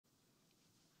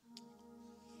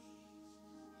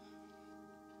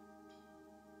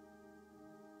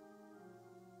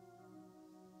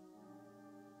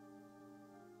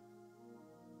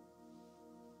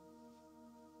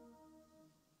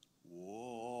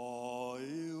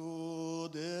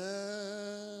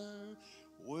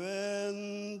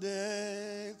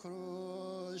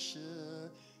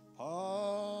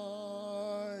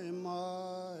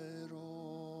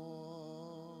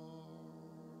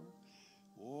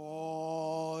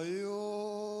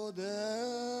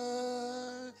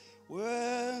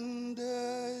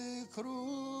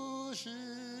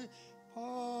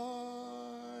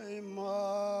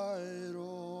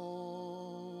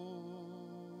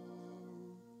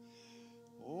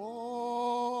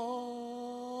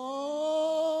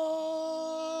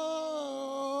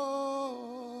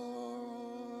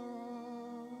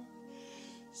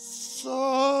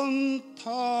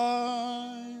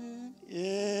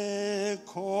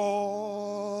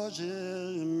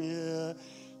고짐에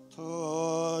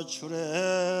더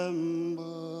주렘불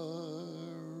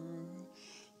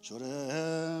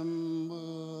주렘불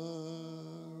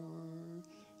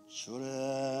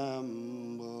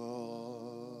주렘불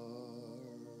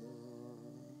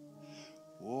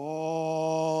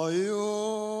오유대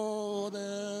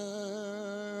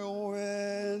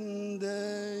웬데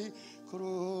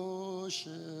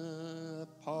크루시파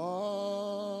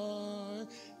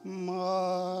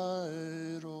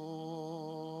마이로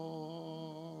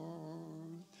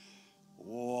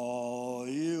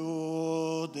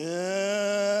오유대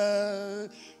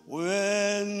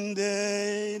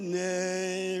웬데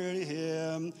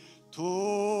내일햄 투더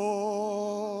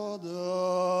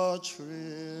트리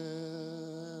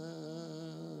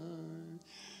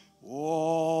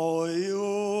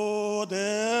오유대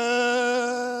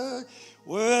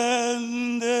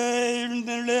웬데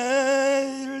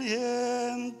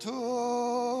내일햄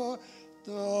투더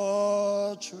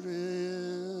트리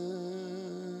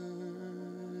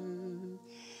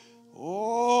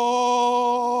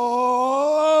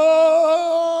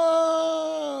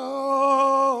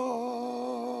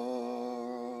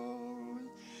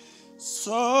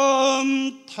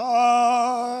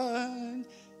Sometime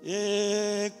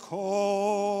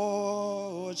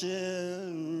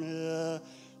에코제메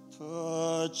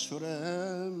더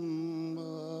주렘불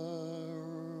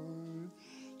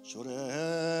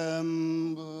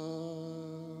주렘불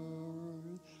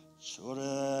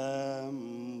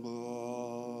주렘불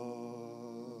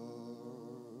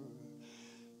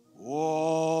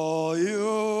오유대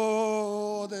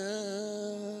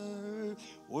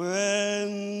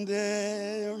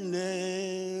웬데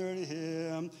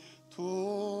내일햄 투더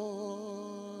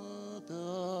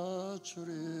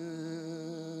주리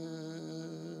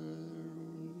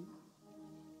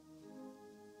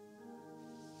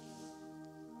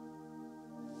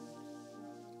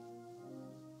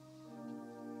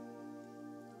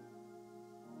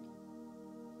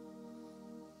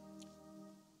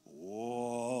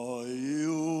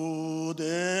오유대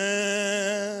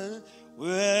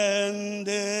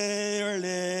웬데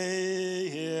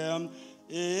내일햄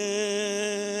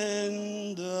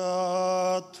in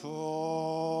the tomb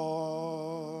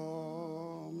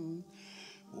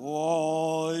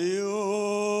오유대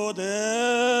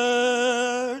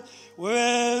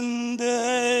웬데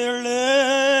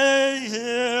lay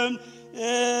him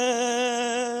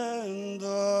in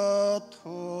the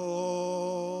tomb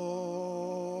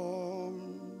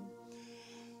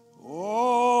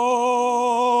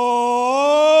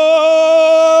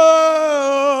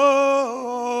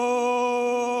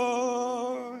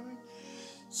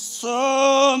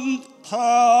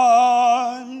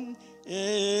sometime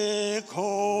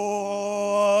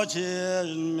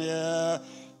에코제메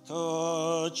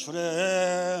더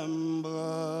주렘불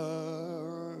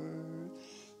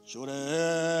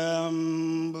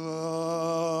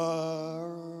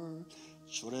주렘불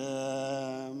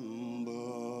주렘불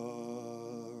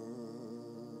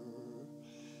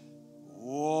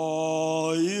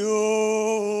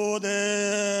오유대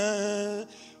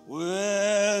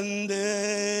웬데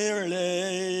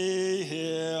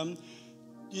레이햄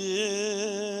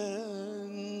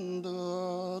in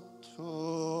the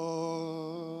tomb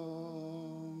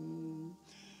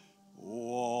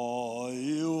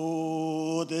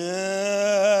오유대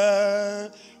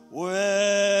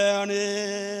when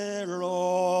it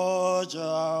rose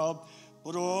up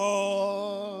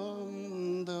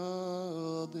from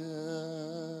the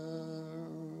dead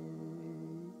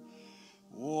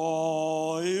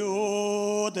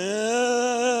오유대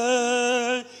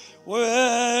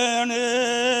when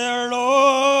it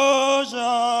rose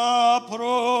up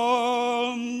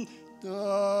from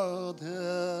the dead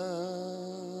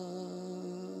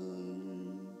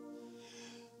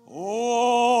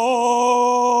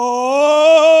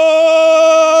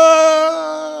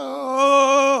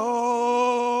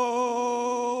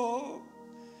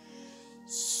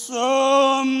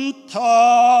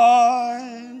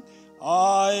sometime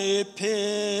I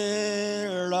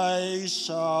feel like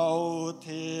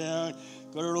shouting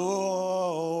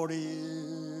glory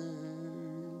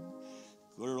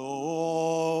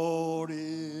glory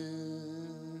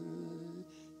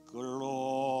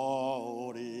glory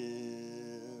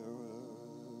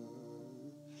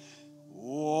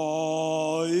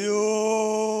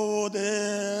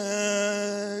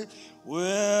오유대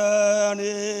when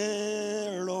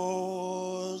it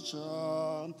rose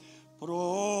up from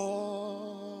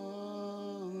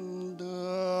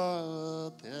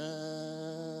the dead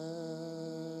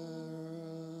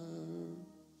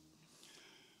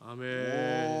아멘.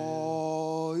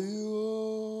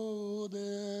 오유대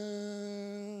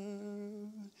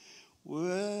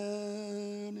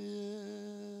웬일로자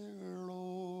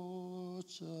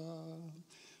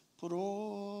부름드대.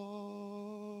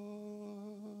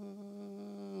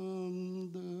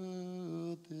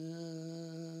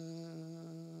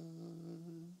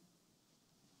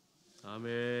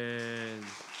 아멘.